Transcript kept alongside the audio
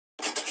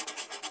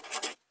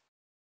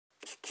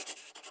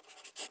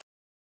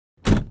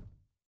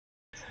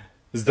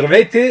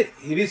Здравейте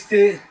и вие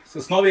сте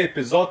с новия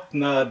епизод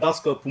на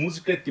Даскала по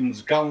музиката и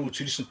музикална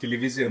училищна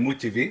телевизия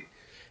МУТВ.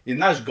 И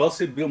наш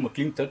гост е Бил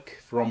McClintock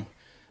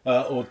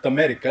от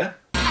Америка.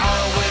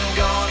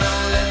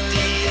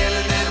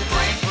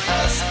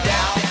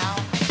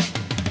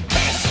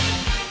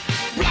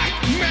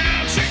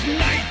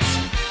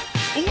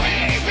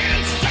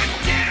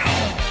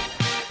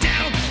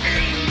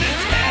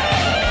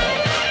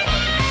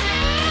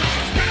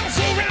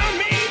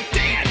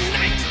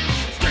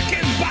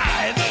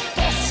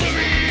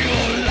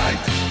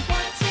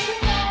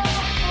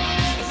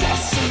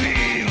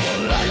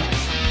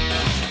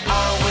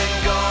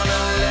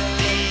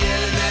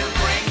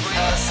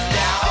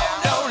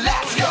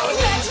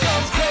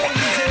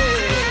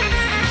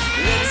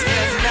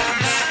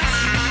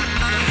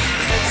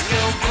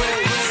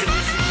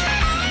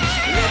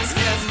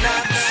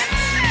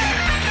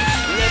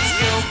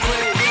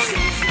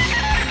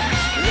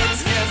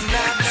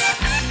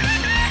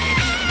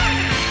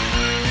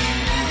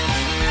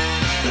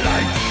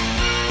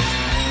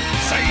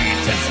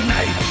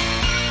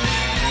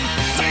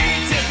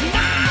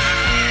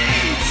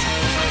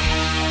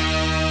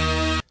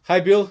 Hi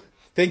Bill,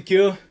 thank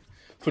you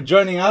for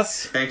joining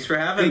us. Thanks for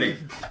having me.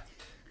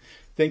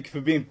 Thank you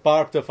for being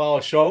part of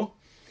our show.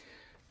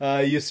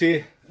 You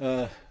see,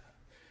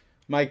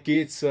 my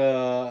kids,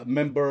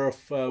 member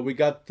of, we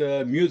got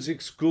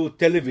music school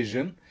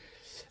television,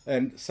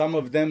 and some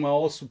of them are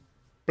also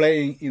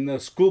playing in a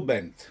school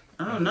band.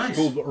 Oh, nice.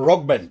 School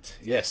rock band,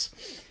 yes.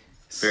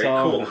 Very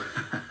cool.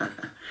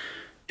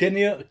 Can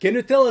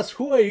you tell us,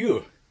 who are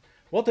you?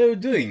 What are you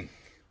doing?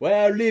 Where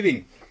are you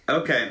living?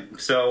 Okay,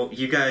 so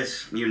you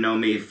guys, you know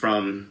me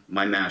from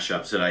my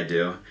mashups that I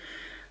do,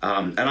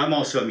 and I'm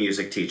also a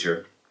music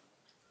teacher.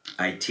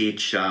 I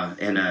teach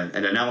in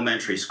an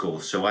elementary school,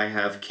 so I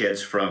have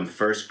kids from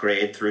 1st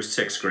grade through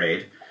 6th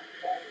grade,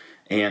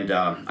 and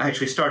I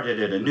actually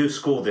started at a new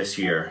school this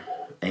year,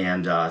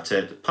 and it's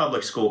a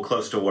public school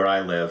close to where I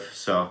live,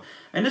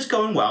 and it's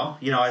going well.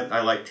 You know,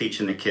 I like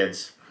teaching the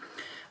kids.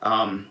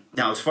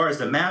 Now, as far as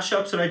the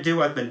mashups that I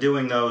do, I've been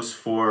doing those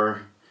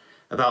for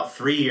about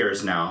 3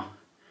 years now.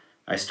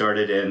 I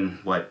started in,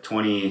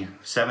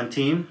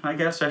 2017, I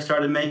guess I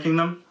started making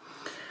them.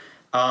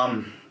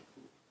 And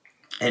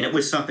it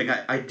was something,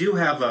 I do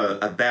have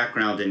a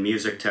background in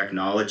music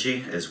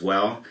technology as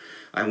well.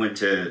 I went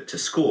to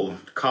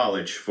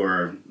college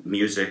for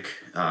music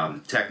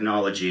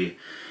technology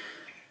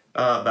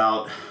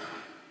about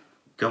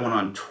going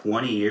on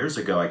 20 years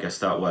ago, I guess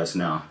that was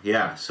now.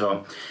 Yeah,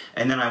 so,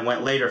 and then I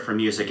went later for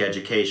music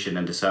education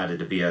and decided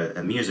to be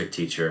a music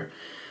teacher.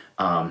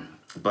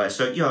 But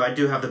so, you know, I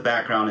do have the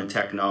background in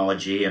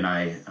technology, and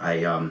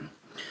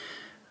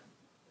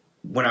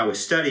when I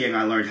was studying,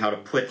 I learned how to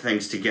put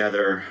things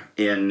together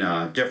in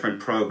different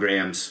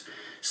programs,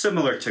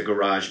 similar to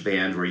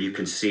GarageBand, where you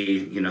can see,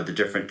 you know, the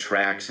different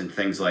tracks and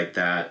things like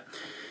that.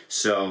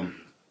 So,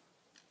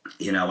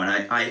 you know, and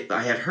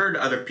I had heard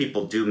other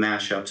people do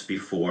mashups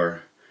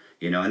before,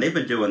 you know, and they've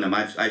been doing them.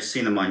 I've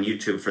seen them on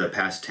YouTube for the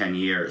past 10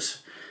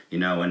 years, you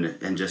know,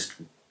 and just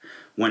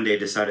one day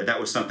decided that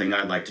was something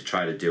I'd like to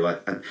try to do.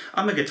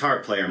 I'm a guitar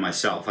player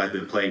myself. I've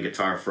been playing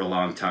guitar for a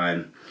long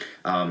time.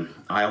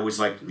 I always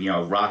liked, you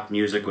know, rock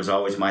music was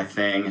always my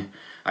thing.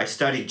 I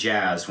studied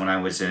jazz when I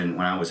was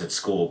at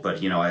school,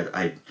 but you know,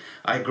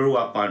 I grew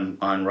up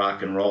on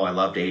rock and roll. I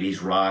loved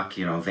 80s rock,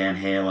 you know, Van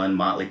Halen,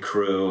 Motley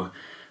Crue,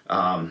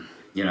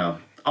 you know,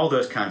 all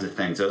those kinds of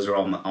things. Those are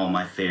all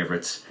my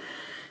favorites.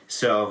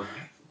 So,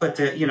 but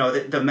you know,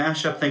 the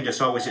mashup thing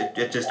just always,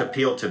 it just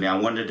appealed to me. I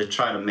wanted to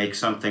try to make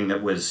something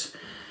that was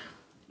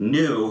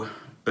new,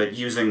 but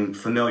using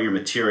familiar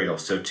material.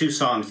 So 2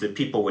 songs that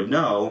people would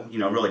know, you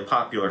know, really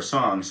popular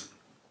songs,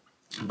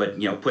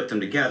 but, you know, put them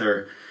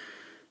together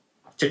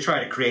to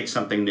try to create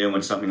something new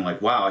and something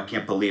like, wow, I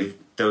can't believe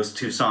those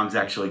 2 songs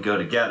actually go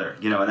together.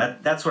 You know,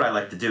 and that's what I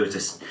like to do, is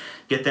just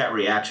get that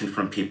reaction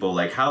from people,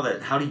 like, how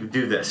do you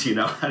do this? You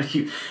know, how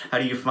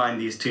do you find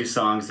these 2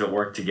 songs that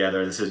work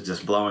together? This is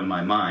just blowing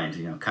my mind,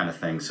 you know, kind of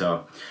thing.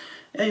 So,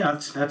 yeah, you know,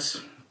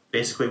 that's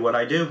basically what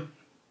I do.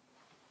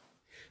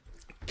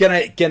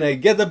 Can I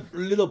get a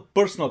little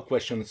personal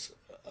questions?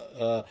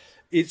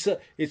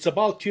 It's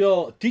about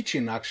your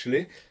teaching,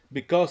 actually,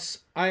 because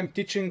I'm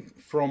teaching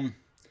from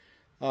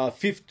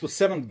 5th to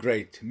 7th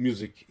grade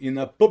music in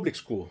a public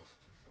school.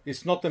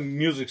 It's not a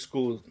music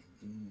school.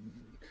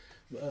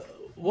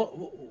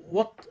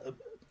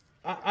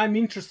 I'm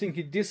interested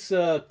in these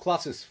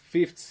classes,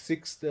 5th,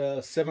 6th,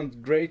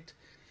 7th grade.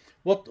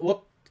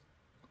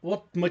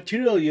 What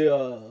material you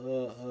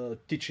are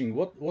teaching?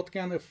 What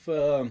kind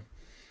of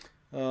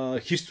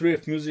history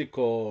of music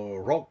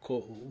or rock,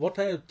 or what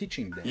are you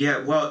teaching them?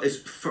 Yeah, well, it's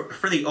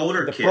for the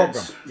older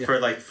kids, yeah.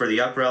 for the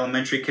upper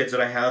elementary kids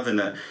that I have, and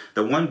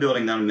the one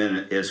building that I'm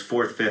in is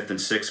 4th, 5th, and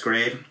 6th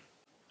grade.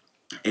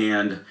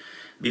 And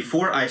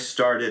before I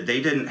started,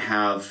 they didn't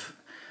have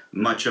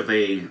much of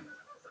a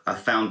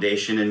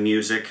foundation in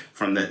music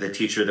from the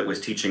teacher that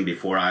was teaching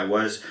before I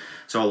was.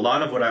 So a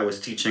lot of what I was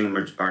teaching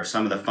are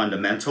some of the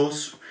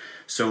fundamentals.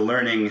 So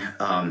learning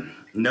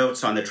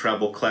notes on the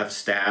treble clef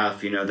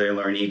staff. You know, they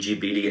learn E, G,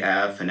 B, D,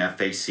 F, and F,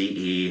 A, C,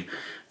 E,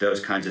 those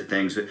kinds of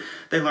things.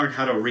 They learn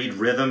how to read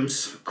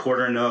rhythms,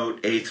 quarter note,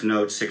 eighth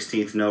note,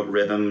 16th note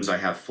rhythms. I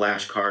have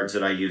flashcards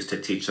that I use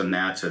to teach them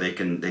that, so they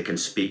can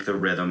speak the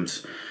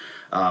rhythms,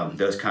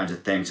 those kinds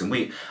of things.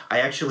 And I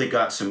actually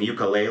got some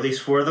ukuleles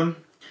for them.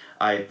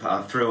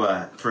 Through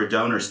a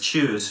Donors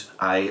Choose,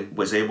 I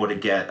was able to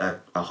get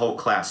a whole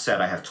class set.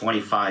 I have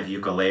 25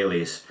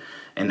 ukuleles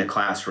in the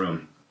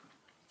classroom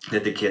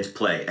that the kids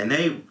play, and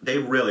they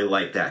really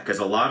like that, because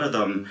a lot of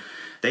them,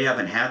 they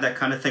haven't had that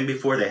kind of thing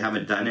before. They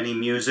haven't done any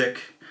music,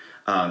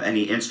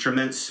 any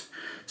instruments,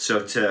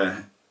 so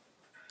to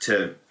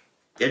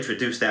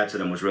introduce that to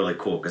them was really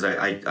cool, because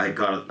I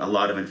got a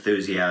lot of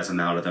enthusiasm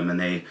out of them, and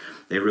they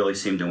really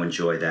seem to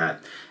enjoy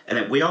that. And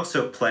then we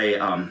also play,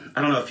 I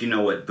don't know if you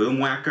know what boom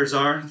whackers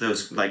are,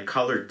 those like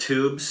colored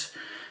tubes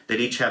that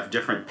each have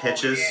different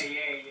pitches. Oh, yeah.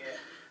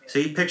 So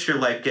you picture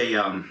like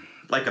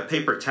a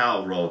paper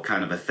towel roll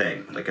kind of a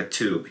thing, like a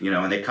tube, you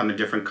know, and they come in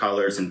different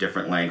colors and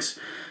different lengths,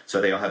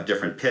 so they all have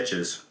different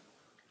pitches.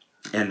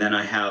 And then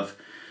I have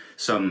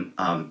some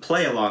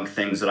play-along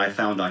things that I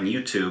found on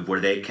YouTube where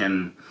they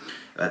can,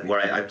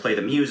 where I play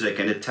the music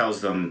and it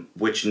tells them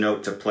which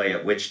note to play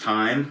at which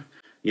time,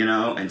 you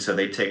know, and so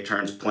they take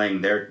turns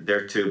playing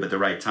their tube at the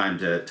right time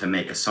to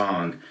make a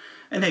song,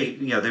 and they,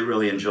 you know, they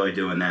really enjoy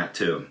doing that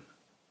too.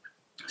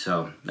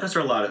 So those are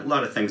a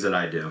lot of things that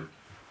I do.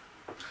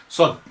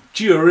 So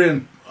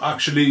theory,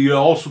 actually you're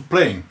also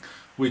playing,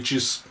 which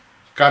is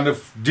kind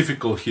of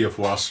difficult here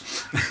for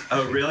us.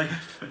 Oh, really?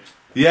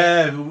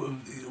 Yeah,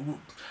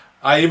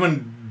 I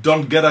even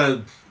don't get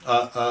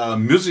a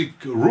music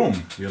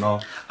room, you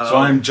know. Oh. So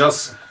I'm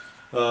just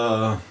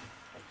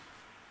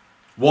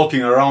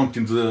walking around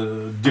in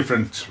the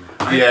different.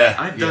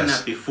 I've done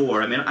that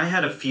before. I mean, I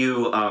had a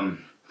few.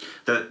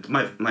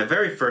 My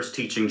very first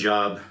teaching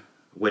job,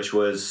 which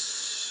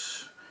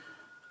was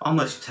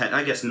almost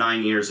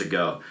 9 years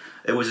ago,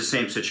 it was the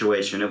same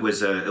situation. It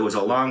was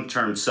a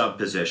long-term sub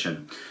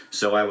position.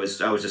 So I was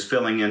just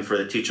filling in for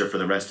the teacher for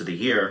the rest of the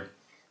year,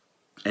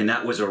 and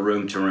that was a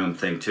room-to-room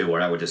thing too,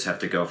 where I would just have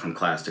to go from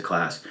class to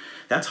class.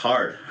 That's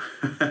hard.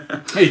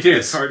 It is.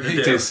 It's hard to do.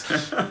 It is.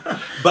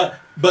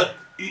 But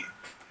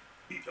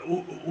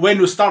when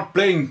you start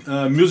playing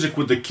music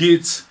with the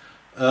kids,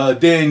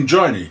 they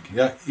enjoy it.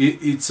 Yeah,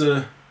 it's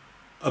a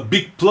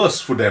big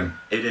plus for them.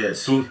 It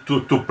is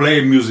to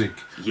play music,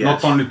 yes.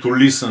 Not only to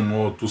listen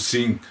or to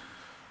sing,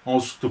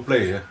 also to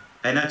play. Yeah.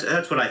 And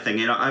that's what I think.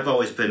 You know, I've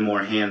always been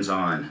more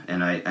hands-on,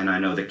 and I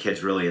know the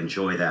kids really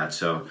enjoy that.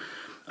 So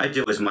I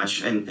do as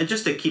much, and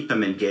just to keep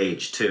them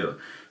engaged too.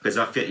 Because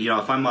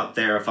if I'm up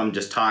there, if I'm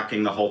just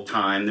talking the whole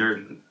time,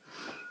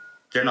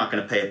 they're not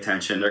going to pay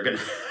attention. They're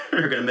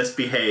gonna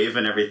misbehave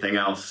and everything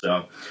else.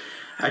 So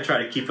I try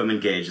to keep them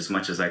engaged as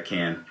much as I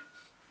can.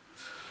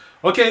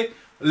 Okay,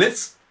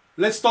 let's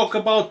talk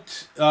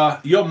about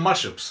your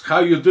mashups. How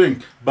you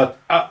doing? But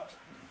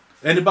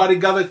anybody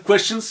got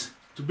questions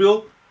to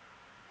Bill?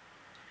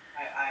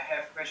 I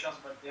have questions,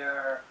 but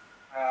they're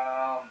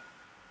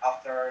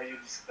after you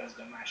discuss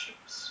the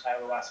mashups.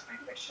 I will ask my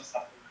questions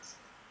after you discuss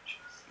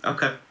the mashups.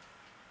 Okay.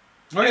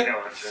 Okay.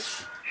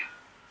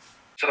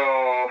 So,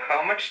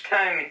 how much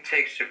time it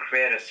takes to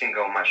create a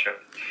single mashup?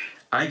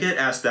 I get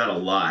asked that a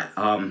lot.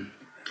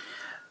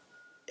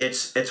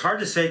 It's hard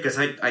to say, because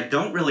I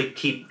don't really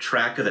keep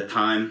track of the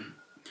time.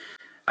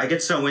 I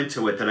get so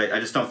into it that I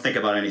just don't think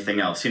about anything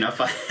else. You know,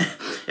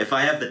 if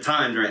I have the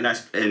time,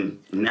 and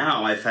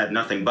now I've had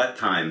nothing but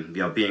time,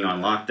 you know, being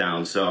on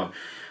lockdown, so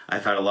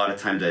I've had a lot of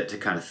time to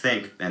kind of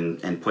think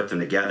and put them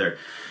together.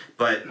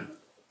 But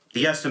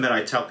the estimate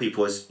I tell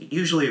people is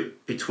usually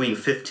between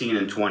 15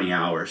 and 20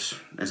 hours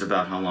is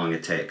about how long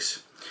it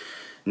takes.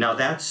 Now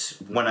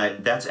that's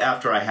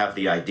after I have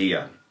the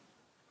idea.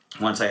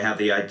 Once I have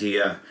the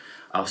idea,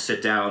 I'll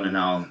sit down and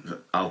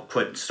I'll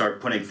start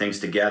putting things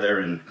together,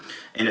 and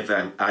if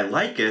I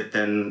like it,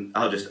 then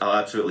I'll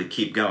absolutely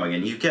keep going.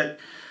 And you get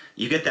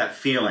that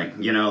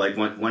feeling, you know, like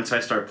once I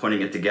start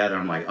putting it together,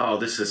 I'm like, oh,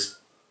 this is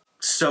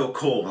so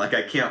cool, like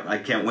I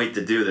can't wait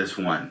to do this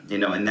one, you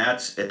know, and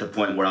that's at the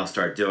point where I'll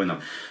start doing them.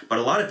 But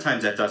a lot of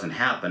times that doesn't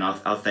happen.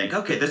 I'll think,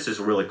 okay, this is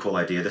a really cool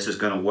idea, this is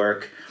gonna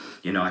work,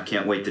 you know, I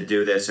can't wait to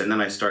do this, and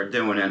then I start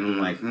doing it and I'm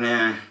like,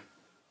 nah,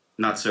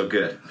 not so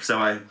good.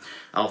 So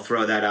I'll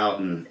throw that out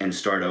and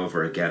start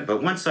over again.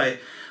 But once I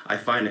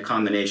find a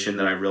combination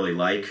that I really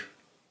like,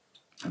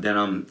 then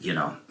I'm, you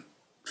know,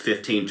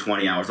 15,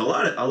 20 hours. A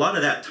lot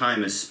of that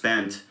time is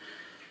spent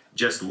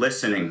just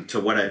listening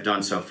to what I've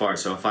done so far.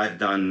 So if I've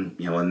done,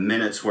 you know, a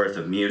minute's worth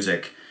of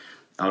music,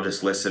 I'll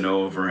just listen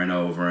over and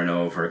over and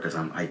over, because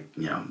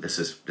you know, this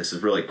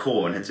is really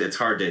cool, and it's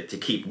hard to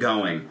keep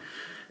going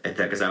at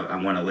that, because I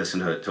want to listen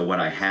to what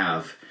I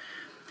have.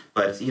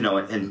 But you know,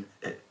 and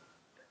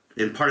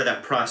part of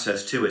that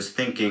process too is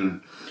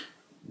thinking,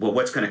 well,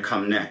 what's going to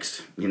come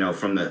next? You know,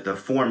 from the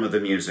form of the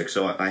music.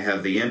 So I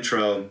have the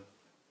intro,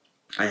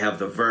 I have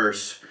the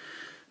verse.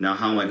 Now,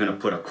 how am I going to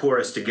put a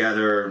chorus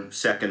together,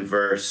 second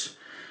verse?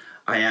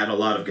 I add a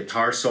lot of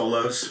guitar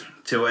solos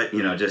to it,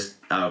 you know, just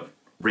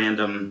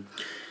random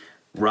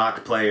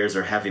rock players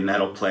or heavy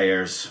metal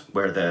players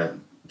where the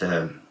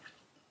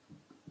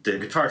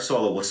guitar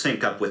solo will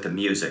sync up with the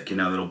music. You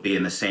know, it'll be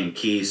in the same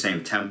key,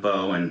 same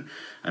tempo, and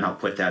I'll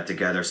put that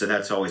together. So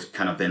that's always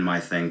kind of been my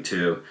thing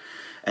too.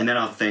 And then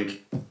I'll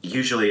think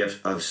usually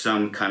of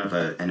some kind of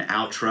an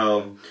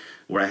outro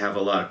where I have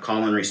a lot of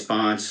call and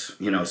response,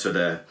 you know, so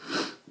the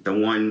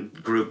one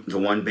group, the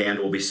one band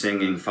will be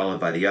singing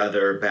followed by the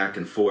other, back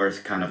and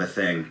forth kind of a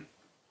thing.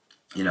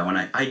 You know,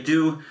 and I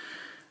do,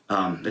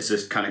 this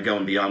is kind of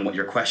going beyond what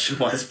your question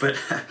was, but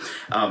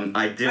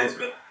I do,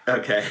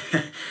 okay,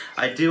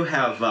 I do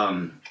have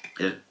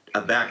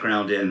a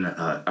background in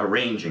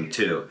arranging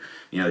too,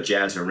 you know,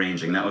 jazz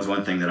arranging. That was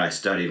one thing that I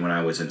studied when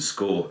I was in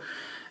school.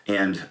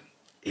 And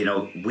you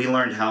know, we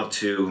learned how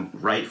to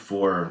write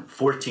for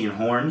 14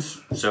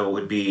 horns, so it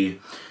would be,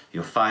 you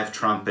know, 5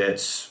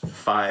 trumpets,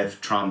 5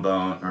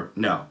 trumpets,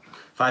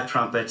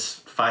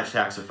 5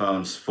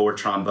 saxophones, 4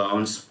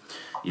 trombones,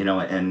 you know,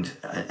 and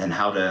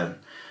how to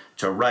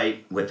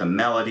write with a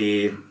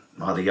melody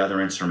while the other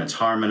instruments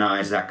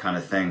harmonize, that kind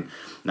of thing.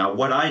 Now,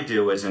 what I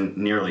do isn't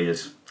nearly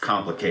as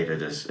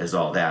complicated as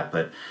all that,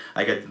 but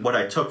what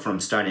I took from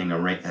studying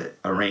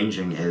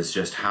arranging is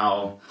just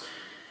how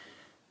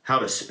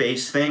to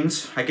space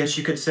things, I guess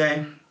you could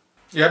say.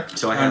 Yep.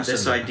 So I have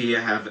this idea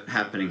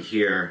happening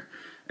here,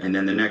 and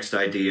then the next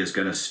idea is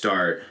going to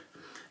start,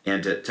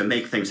 and to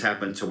make things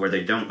happen to where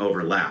they don't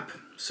overlap.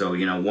 So,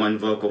 you know, one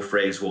vocal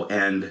phrase will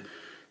end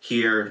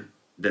here,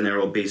 then there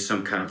will be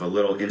some kind of a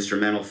little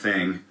instrumental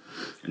thing,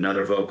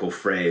 another vocal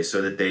phrase,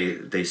 so that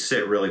they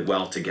sit really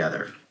well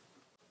together.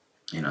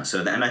 You know,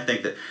 so and I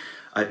think that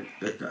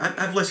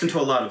I've listened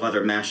to a lot of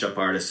other mashup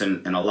artists,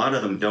 and a lot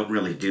of them don't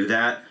really do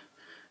that.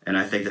 And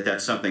I think that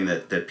that's something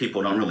that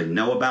people don't really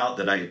know about,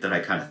 that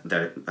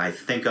I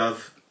think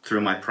of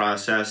through my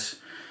process,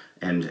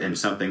 and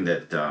something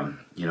that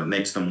you know,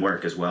 makes them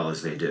work as well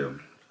as they do.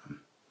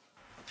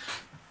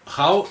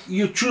 How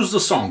you choose the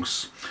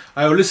songs?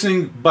 Are you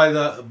listening by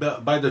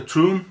the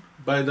tune,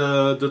 by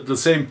the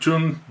same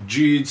tune,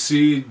 G,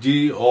 C,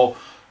 D, or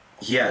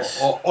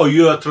yes, or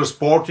you are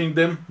transporting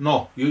them?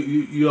 No,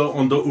 you are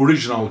on the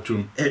original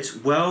tune.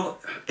 Well,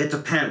 it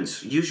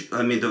depends. Usually,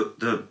 I mean,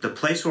 the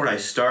place where I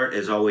start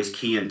is always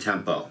key and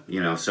tempo.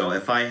 You know, so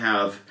if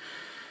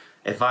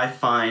I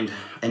find,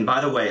 and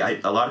by the way,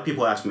 a lot of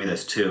people ask me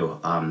this too.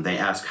 They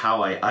ask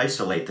how I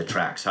isolate the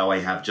tracks, how I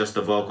have just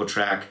the vocal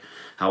track,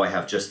 how I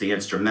have just the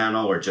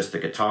instrumental, or just the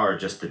guitar, or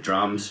just the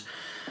drums.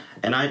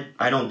 And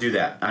I don't do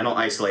that. I don't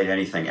isolate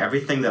anything.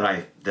 Everything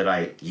that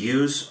I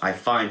use, I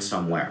find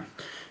somewhere.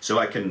 So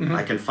I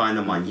can find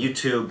them on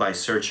YouTube by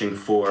searching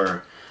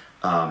for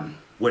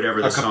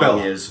whatever the song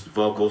is,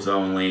 vocals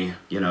only,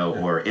 you know,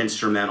 or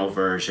instrumental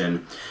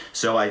version.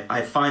 So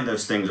I find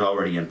those things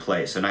already in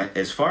place. And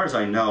as far as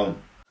I know,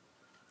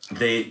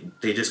 they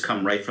just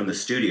come right from the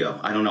studio.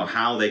 I don't know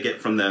how they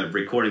get from the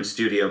recording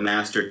studio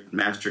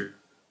master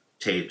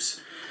tapes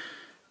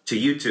to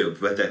YouTube,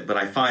 but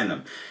I find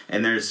them.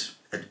 And there's,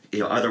 you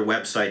know, other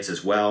websites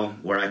as well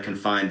where I can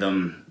find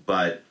them,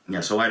 but you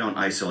know, so I don't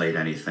isolate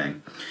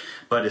anything.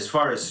 But as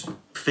far as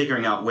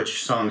figuring out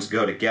which songs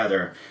go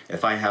together,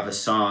 if I have a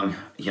song,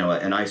 you know,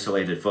 an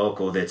isolated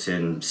vocal that's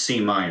in C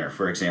minor,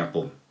 for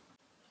example,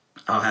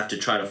 I'll have to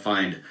try to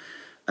find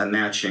a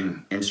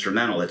matching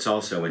instrumental that's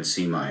also in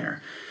C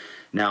minor.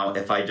 Now,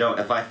 if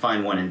I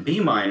find one in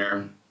B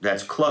minor,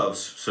 that's close,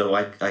 so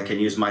I can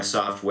use my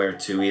software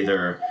to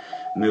either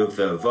move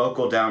the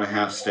vocal down a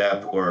half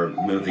step or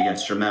move the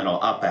instrumental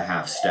up a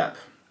half step,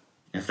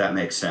 if that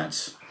makes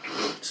sense,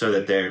 so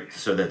that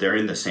they're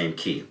in the same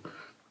key.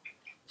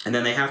 And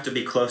then they have to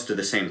be close to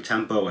the same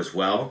tempo as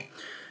well.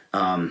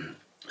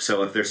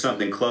 So if there's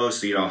something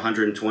close, you know,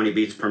 120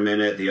 beats per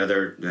minute, the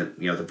other,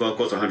 you know, the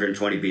vocal's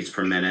 120 beats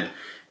per minute,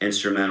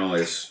 instrumental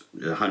is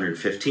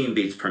 115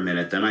 beats per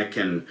minute, then I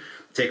can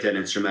take that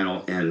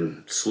instrumental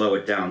and slow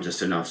it down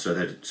just enough so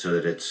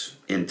that it's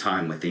in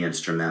time with the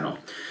instrumental.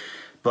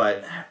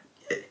 But,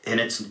 and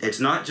it's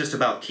not just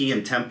about key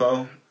and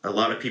tempo. A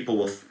lot of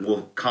people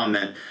will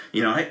comment,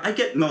 you know, I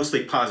get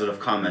mostly positive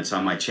comments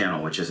on my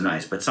channel, which is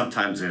nice, but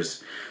sometimes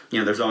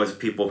there's always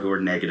people who are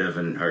negative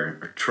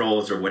or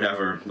trolls or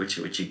whatever, which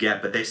you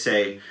get, but they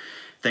say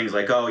things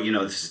like, oh, you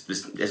know, this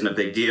isn't a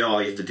big deal, all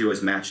you have to do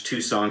is match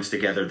 2 songs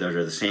together that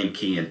are the same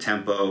key and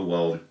tempo.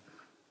 Well,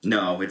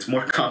 no, it's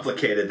more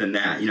complicated than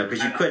that, you know,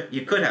 because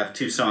you could have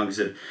 2 songs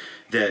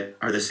that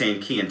are the same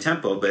key and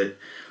tempo, but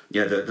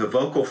yeah, the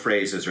vocal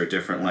phrases are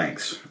different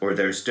lengths, or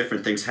there's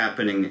different things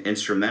happening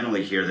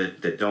instrumentally here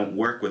that don't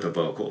work with the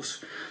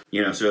vocals.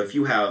 You know, so if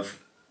you have,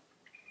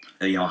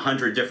 you know,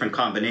 100 different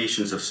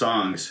combinations of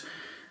songs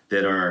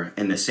that are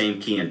in the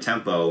same key and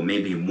tempo,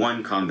 maybe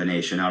one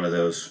combination out of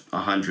those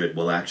 100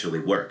 will actually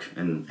work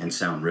and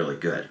sound really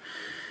good.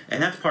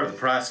 And that's part of the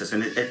process,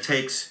 and that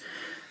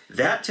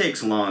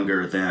takes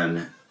longer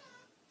than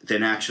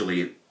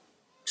actually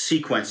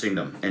sequencing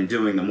them and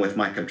doing them with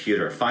my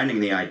computer.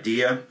 Finding the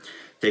idea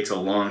takes a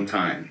long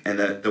time. And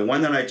the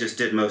one that I just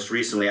did most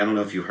recently, I don't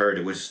know if you heard,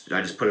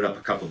 I just put it up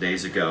a couple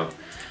days ago.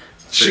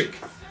 Chick.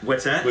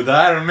 What's that? With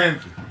Iron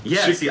Man.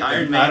 Yeah, Chic it's the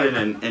Iron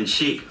Maiden and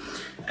Chic.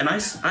 And I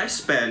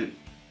spent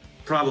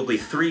probably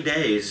 3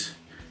 days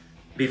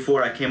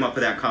before I came up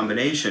with that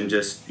combination,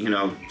 just, you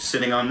know,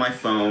 sitting on my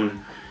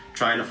phone,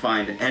 trying to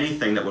find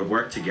anything that would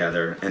work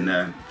together. And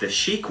the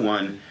Chic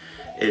one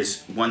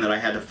is one that I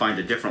had to find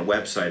a different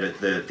website.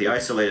 The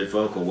isolated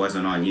vocal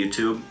wasn't on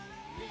YouTube,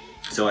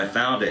 so I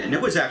found it. And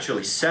it was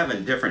actually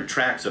 7 different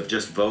tracks of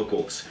just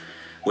vocals,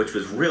 which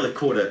was really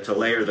cool to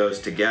layer those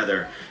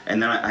together.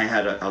 And then I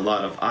had a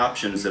lot of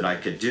options that I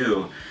could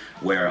do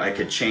where I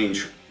could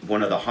change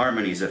one of the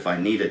harmonies if I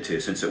needed to,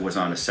 since it was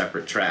on a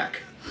separate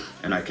track,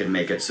 and I could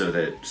make it so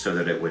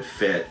that it would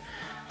fit.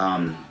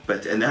 And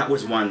that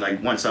was one,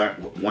 like, once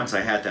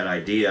I had that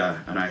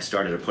idea and I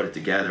started to put it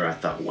together, I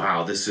thought,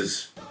 wow, this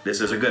is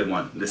a good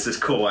one. This is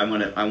cool. I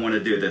want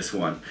to do this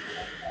one.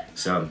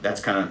 So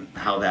that's kind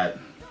of how that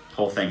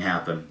whole thing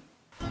happened.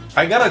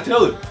 I gotta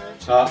tell you,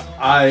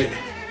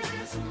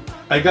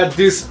 I got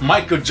this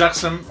Michael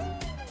Jackson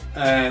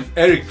and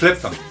Eric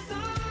Clapton,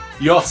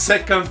 your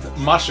second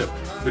mashup,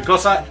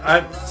 because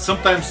I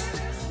sometimes,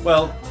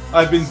 well,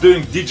 I've been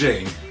doing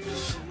DJing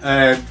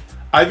and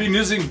I've been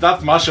using that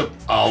mashup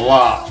a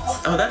lot.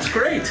 Oh, that's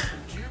great.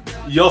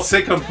 Your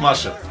second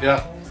mashup,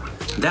 yeah.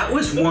 That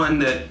was one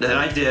that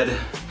I did.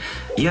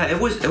 Yeah, it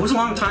was a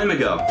long time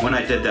ago when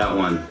I did that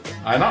one.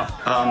 I know.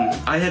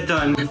 I had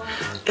done.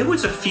 It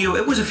was a few.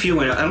 I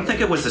don't think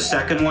it was the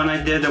second one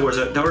I did. There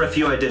were a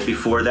few I did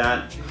before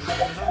that,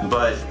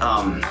 but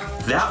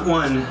that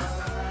one,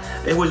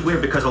 it was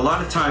weird because a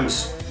lot of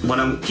times when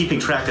I'm keeping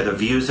track of the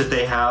views that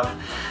they have,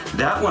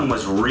 that one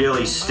was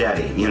really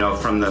steady. You know,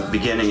 from the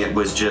beginning it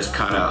was just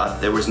kind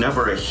of, there was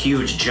never a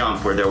huge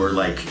jump where there were,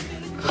 like,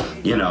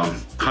 you know,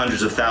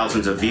 hundreds of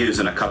thousands of views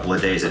in a couple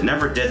of days. It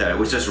never did that. It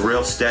was just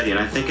real steady, and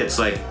I think it's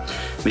like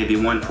maybe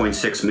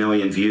 1.6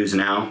 million views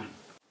now.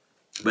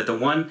 But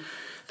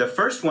the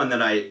first one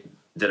that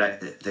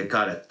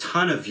got a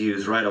ton of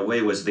views right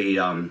away was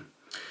the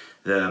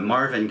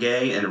Marvin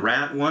Gaye and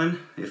Rat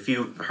one. If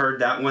you've heard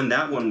that one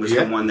was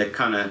the one that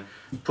kind of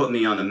put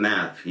me on the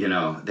map. You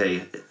know,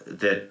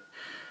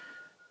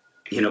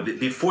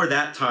 before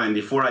that time,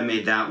 before I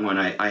made that one,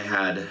 I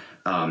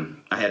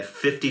had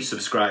 50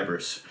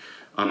 subscribers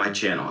on my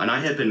channel, and I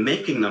had been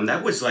making them.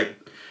 That was like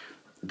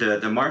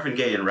the Marvin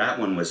Gaye and Rat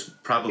one was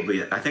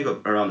probably, I think,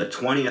 around the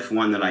 20th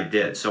one that I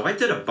did. So I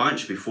did a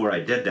bunch before I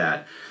did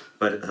that,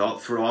 but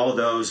through all of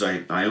those,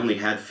 I only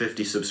had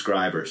 50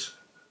 subscribers.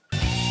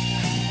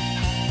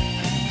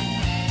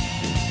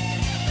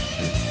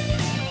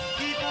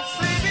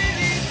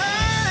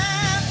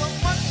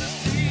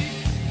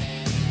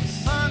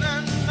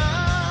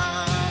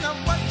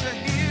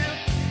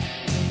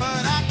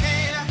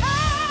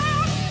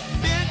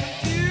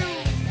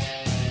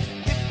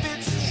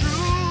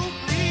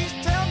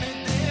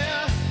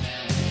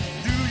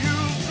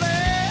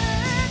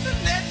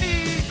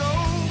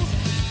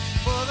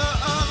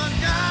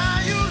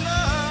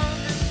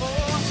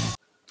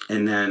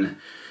 And then,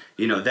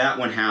 you know, that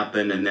one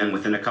happened, and then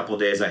within a couple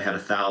of days I had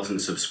 1,000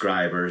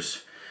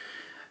 subscribers.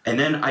 And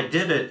then I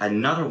did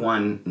another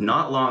one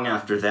not long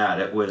after that.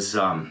 It was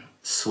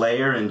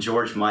Slayer and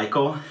George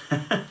Michael,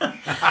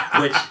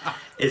 which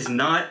is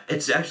not,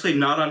 it's actually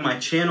not on my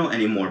channel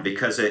anymore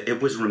because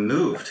it was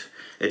removed.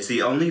 It's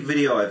the only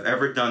video I've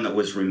ever done that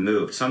was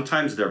removed.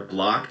 Sometimes they're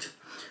blocked,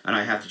 and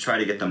I have to try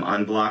to get them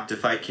unblocked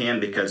if I can,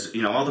 because,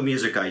 you know, all the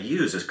music I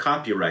use is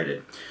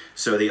copyrighted.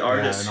 So the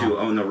artists who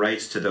own the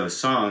rights to those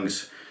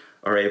songs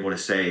are able to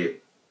say,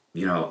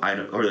 you know,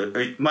 or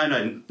it might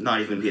not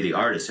even be the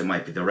artists, it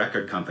might be the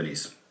record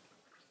companies.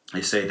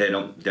 They say they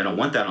don't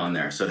want that on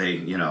there, so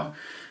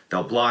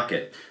they'll block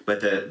it.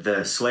 But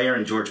the Slayer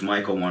and George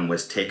Michael one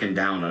was taken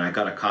down, and I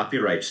got a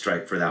copyright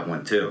strike for that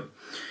one too,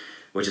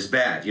 which is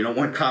bad. You don't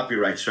want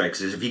copyright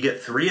strikes. If you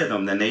get 3 of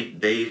them, then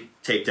they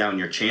take down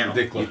your channel.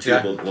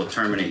 YouTube will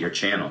terminate your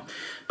channel.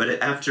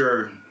 But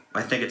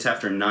I think it's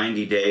after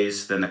 90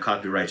 days, then the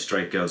copyright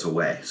strike goes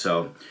away.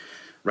 So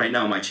right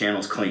now my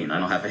channel's clean. I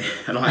don't have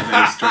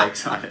any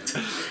strikes on it.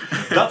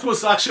 That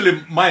was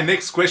actually my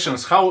next question.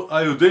 How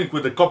are you doing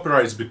with the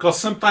copyrights? Because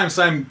sometimes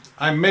I'm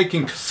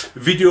making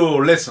video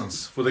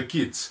lessons for the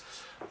kids.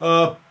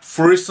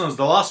 For instance,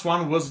 the last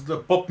one was the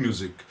pop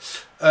music,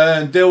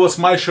 and there was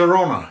My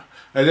Sharona,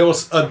 and there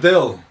was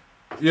Adele,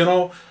 you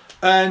know,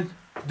 and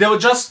they were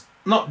just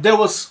they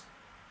was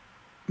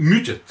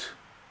muted.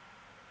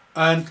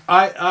 And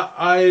I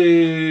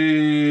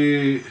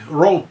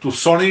wrote to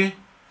Sony,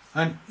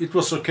 and it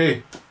was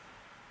okay.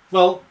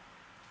 Well,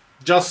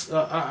 just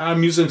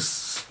I'm using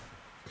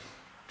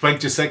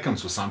 20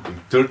 seconds or something,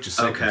 30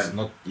 seconds. Okay.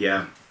 Not...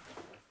 Yeah,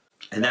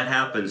 and that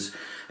happens.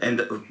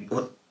 And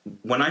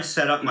when I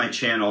set up my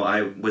channel,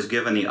 I was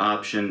given the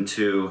option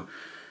to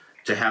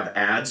have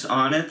ads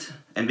on it,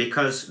 and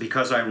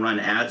because I run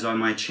ads on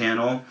my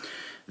channel,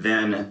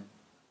 then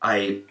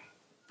I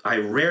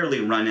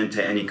rarely run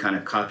into any kind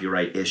of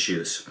copyright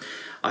issues.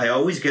 I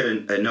always get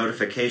a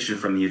notification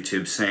from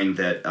YouTube saying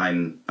that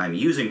I'm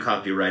using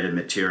copyrighted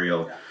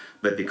material,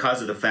 but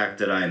because of the fact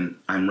that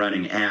I'm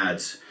running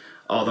ads,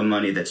 all the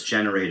money that's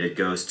generated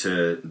goes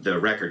to the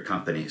record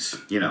companies,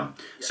 you know.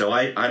 So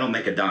I don't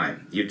make a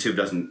dime. YouTube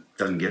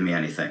doesn't give me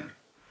anything.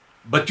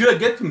 But you are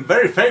getting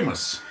very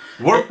famous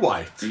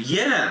worldwide.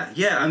 Yeah,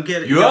 I'm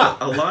getting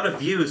a lot of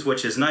views,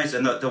 which is nice.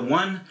 And the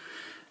one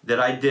that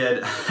I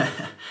did,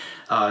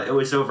 it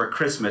was over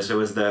Christmas. It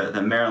was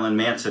the Marilyn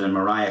Manson and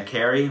Mariah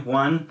Carey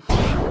one.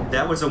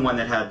 That was the one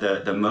that had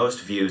the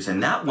most views.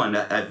 And that one,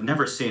 I've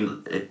never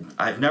seen,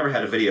 I've never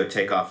had a video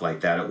take off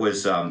like that. It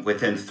was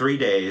within 3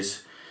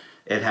 days,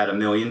 it had 1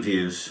 million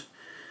views.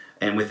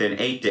 And within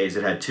 8 days,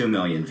 it had 2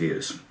 million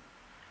views.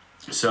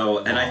 So,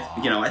 and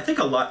I think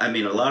a lot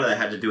of that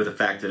had to do with the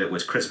fact that it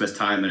was Christmas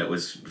time and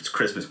it's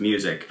Christmas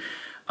music.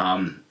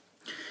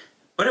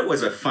 But it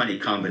was a funny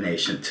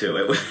combination too.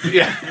 It was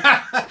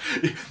yeah,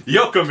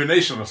 your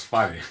combination was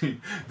funny.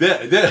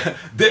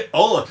 they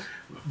all,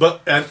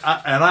 but and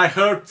I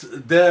heard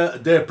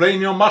they're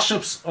playing your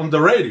mashups on the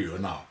radio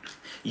now.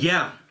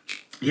 Yeah,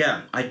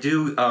 I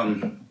do.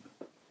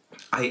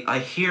 I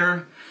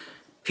hear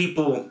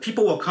people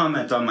will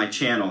comment on my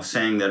channel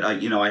saying that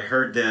I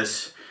heard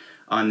this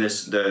on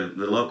the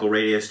local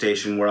radio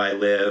station where I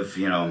live,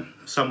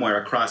 somewhere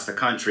across the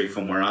country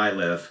from where I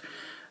live.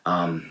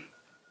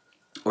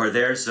 Or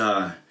there's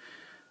a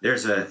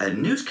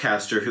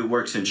newscaster who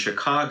works in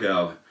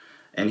Chicago,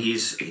 and he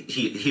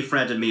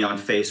friended me on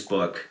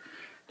Facebook,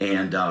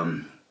 and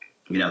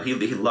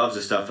he loves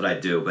the stuff that I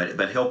do,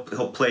 but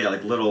he'll play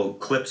like little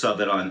clips of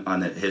it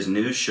on his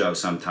news show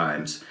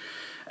sometimes,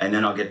 and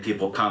then I'll get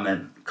people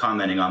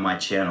commenting on my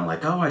channel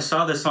like, oh, I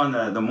saw this on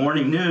the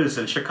morning news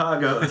in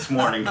Chicago this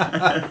morning.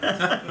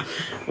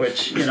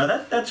 Which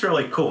that's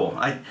really cool.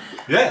 I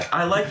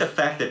like the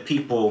fact that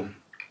people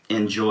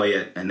enjoy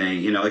it, and they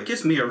it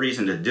gives me a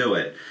reason to do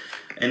it.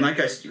 And like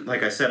I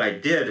said, I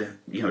did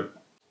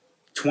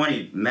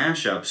 20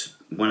 mashups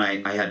when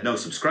I had no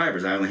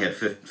subscribers. I only had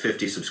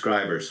 50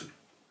 subscribers,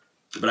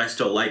 but I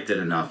still liked it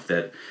enough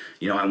that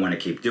I want to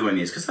keep doing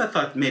these, because I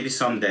thought maybe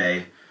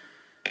someday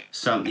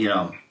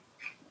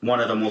one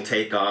of them will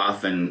take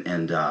off,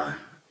 and a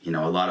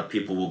lot of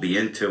people will be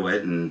into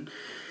it. And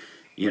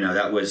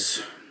that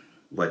was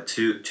what,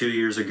 2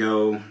 years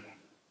ago,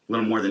 a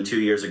little more than 2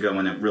 years ago,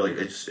 when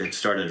it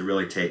started to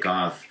really take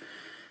off.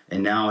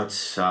 And now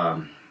it's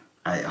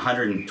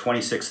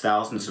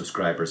 126,000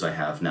 subscribers I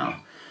have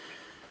now.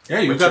 Yeah,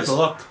 you got a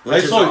lot. I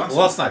saw it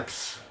last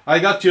night. I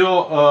got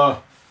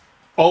your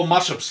all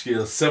mashups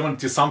here,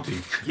 70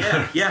 something.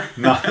 Yeah.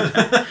 No.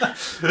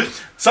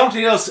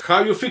 Something else,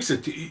 how you fix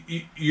it?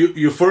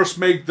 You first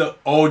make the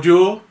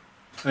audio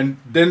and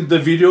then the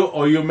video,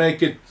 or you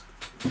make it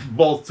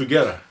both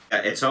together?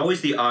 It's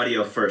always the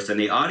audio first, and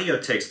the audio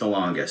takes the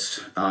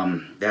longest.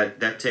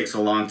 That takes a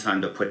long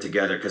time to put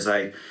together, because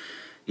I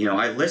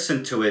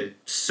listened to it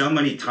so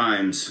many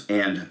times,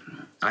 and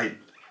I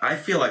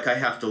feel like I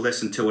have to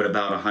listen to it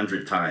about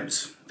 100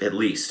 times at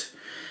least,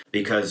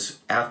 because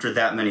after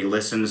that many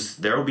listens,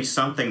 there will be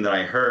something that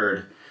I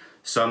heard,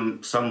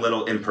 some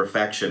little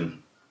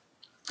imperfection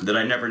that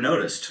I never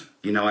noticed.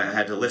 I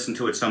had to listen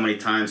to it so many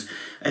times,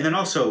 and then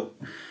also,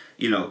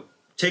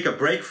 take a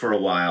break for a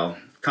while,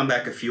 come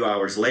back a few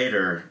hours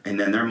later, and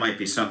then there might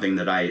be something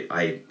that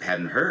I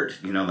hadn't heard.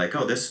 Like,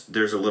 oh,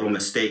 there's a little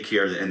mistake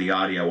here in the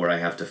audio where I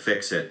have to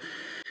fix it.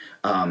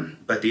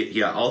 But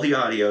all the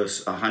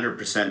audio's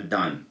 100%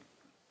 done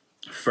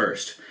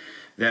first.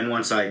 Then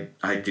once I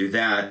do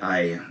that,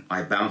 I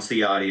bounce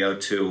the audio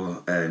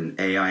to an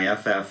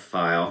AIFF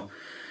file,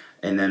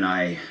 and then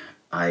I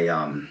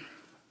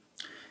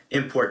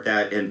import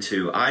that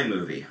into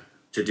iMovie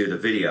to do the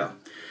video.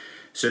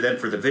 So then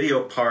for the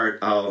video part,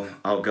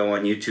 I'll go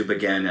on YouTube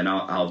again, and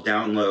I'll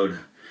download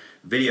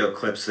video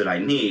clips that I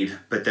need.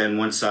 But then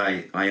once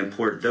I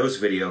import those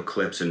video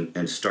clips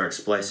and start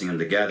splicing them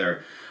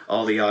together,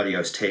 all the audio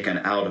is taken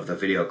out of the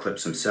video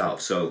clips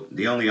themselves. So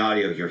the only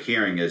audio you're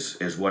hearing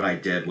is what I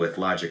did with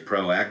Logic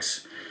Pro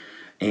X,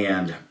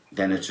 and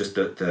then it's just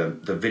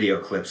the video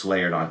clips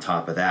layered on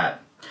top of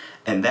that.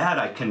 And that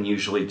I can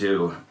usually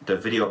do, the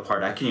video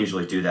part, I can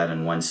usually do that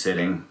in one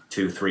sitting,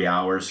 2-3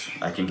 hours.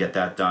 I can get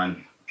that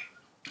done.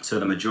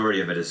 So the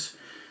majority of it is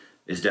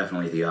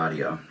definitely the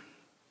audio.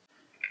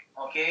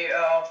 Okay,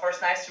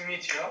 first, nice to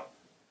meet you.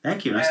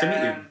 Thank you, nice to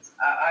meet you.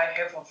 I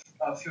have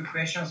a few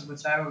questions,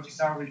 but I will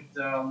start with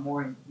the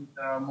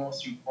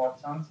most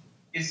important.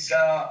 It's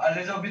a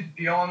little bit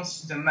beyond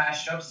the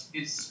mashups.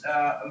 It's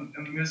a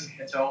music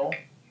at all.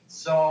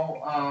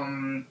 So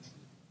I'm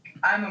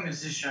a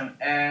musician,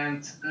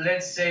 and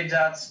let's say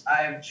that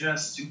I've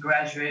just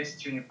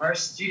graduated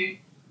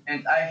university,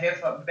 and I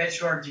have a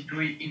bachelor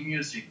degree in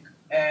music.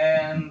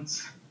 And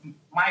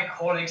my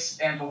colleagues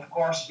and of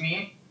course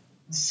me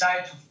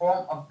decide to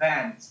form a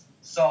band.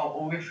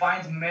 So we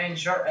find a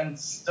manager and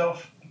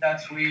stuff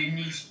that we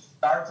need to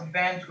start a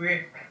band.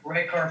 We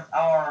record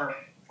our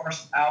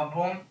first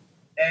album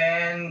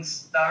and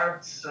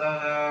start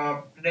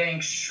playing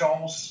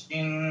shows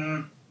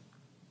in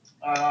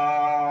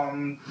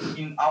our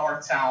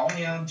town,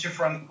 in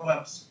different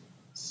clubs.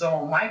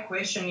 So my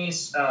question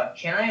is,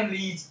 can I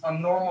lead a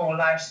normal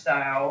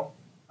lifestyle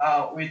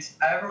with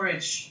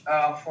average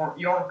for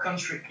your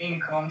country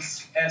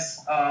incomes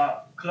as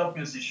a club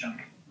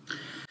musician?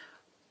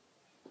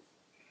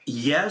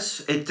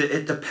 Yes, it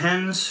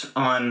depends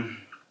on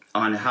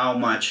how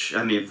much.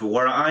 I mean, for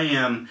where I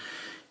am,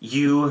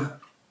 you'd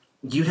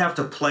have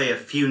to play a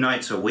few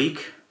nights a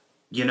week,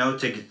 you know,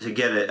 to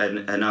get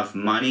enough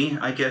money,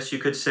 I guess you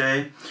could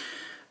say.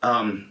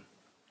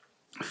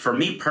 For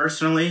me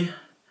personally,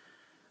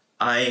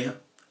 I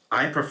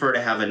prefer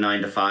to have a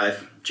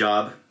 9-to-5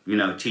 job, you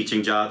know,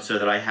 teaching job, so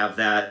that I have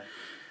that,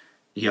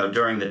 you know,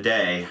 during the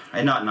day,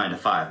 and not 9 to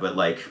 5, but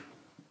like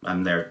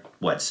I'm there,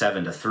 what,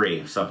 7 to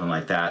 3, something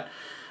like that.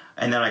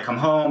 And then I come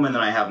home, and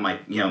then I have my,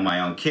 you know, my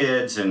own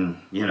kids, and,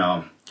 you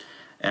know,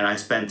 and I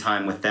spend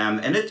time with them.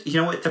 And it,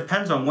 you know, it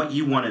depends on what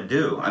you want to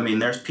do. I mean,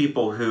 there's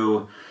people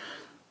who,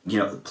 you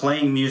know,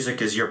 playing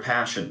music is your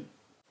passion.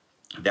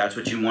 That's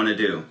what you want to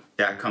do.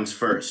 That comes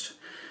first.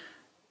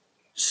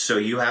 So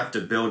you have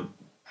to build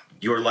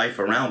your life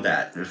around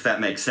that, if that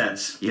makes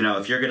sense. You know,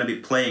 if you're going to be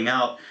playing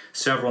out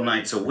several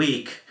nights a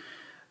week,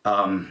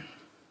 yeah,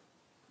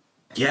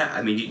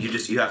 I mean,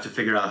 you have to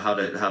figure out how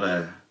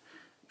to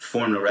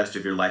form the rest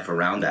of your life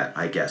around that,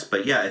 I guess.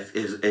 But yeah,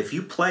 if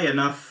you play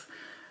enough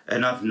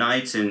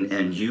nights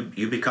and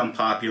you become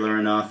popular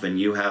enough, and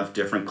you have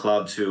different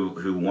clubs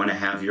who want to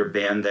have your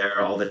band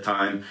there all the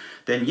time,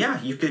 then yeah,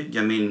 you could.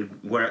 I mean,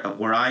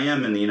 where I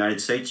am in the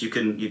United States, you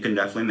can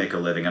definitely make a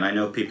living, and I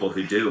know people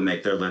who do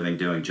make their living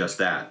doing just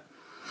that.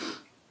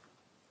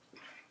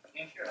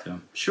 So,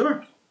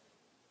 sure.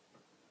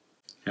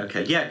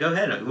 Okay, yeah, go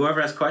ahead.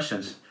 Whoever has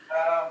questions.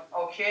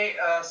 Okay,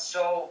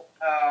 so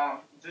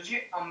do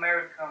you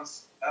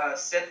Americans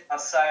set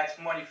aside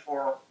money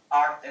for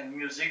art and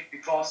music?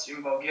 Because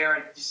in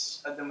Bulgaria,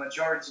 the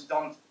majority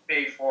don't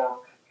pay for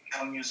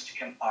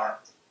music and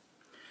art.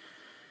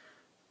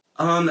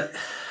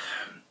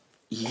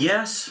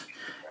 Yes,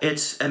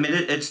 I mean,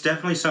 it's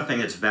definitely something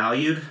that's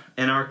valued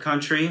in our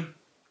country.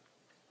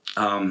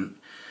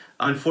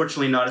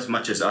 Unfortunately, not as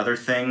much as other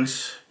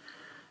things.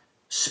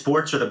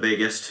 Sports are the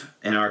biggest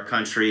in our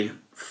country.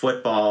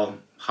 Football,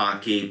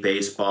 hockey,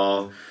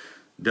 baseball,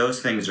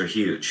 those things are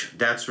huge.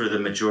 That's where the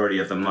majority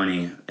of the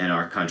money in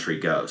our country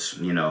goes,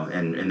 you know,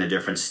 and in the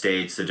different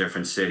states, the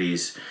different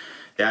cities.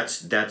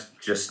 That's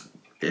just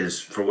is,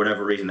 for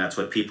whatever reason, that's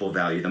what people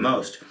value the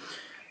most.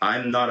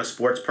 I'm not a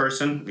sports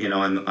person, you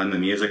know, I'm a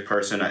music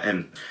person,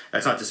 and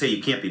that's not to say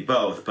you can't be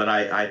both, but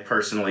I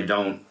personally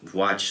don't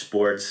watch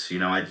sports, you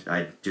know,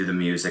 I do the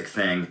music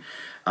thing.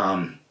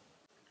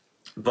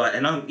 But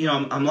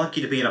I'm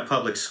lucky to be in a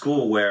public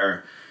school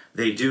where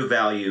they do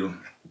value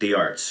the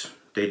arts.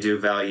 They do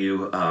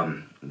value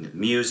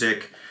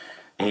music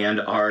and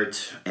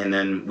art, and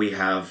then we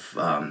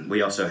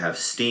also have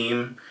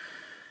STEAM,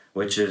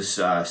 which is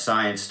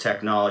science,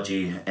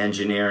 technology,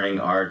 engineering,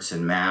 arts,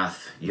 and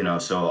math. You know,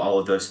 so all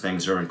of those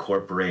things are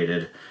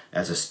incorporated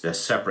as a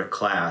separate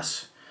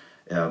class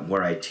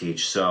where I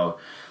teach. So.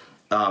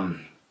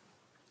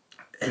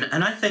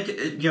 And I think,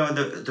 you know,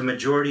 the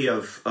majority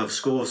of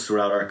schools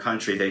throughout our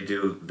country, they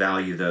do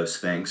value those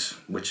things,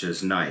 which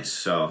is nice.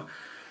 So,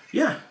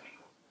 yeah,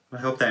 I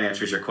hope that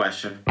answers your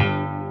question.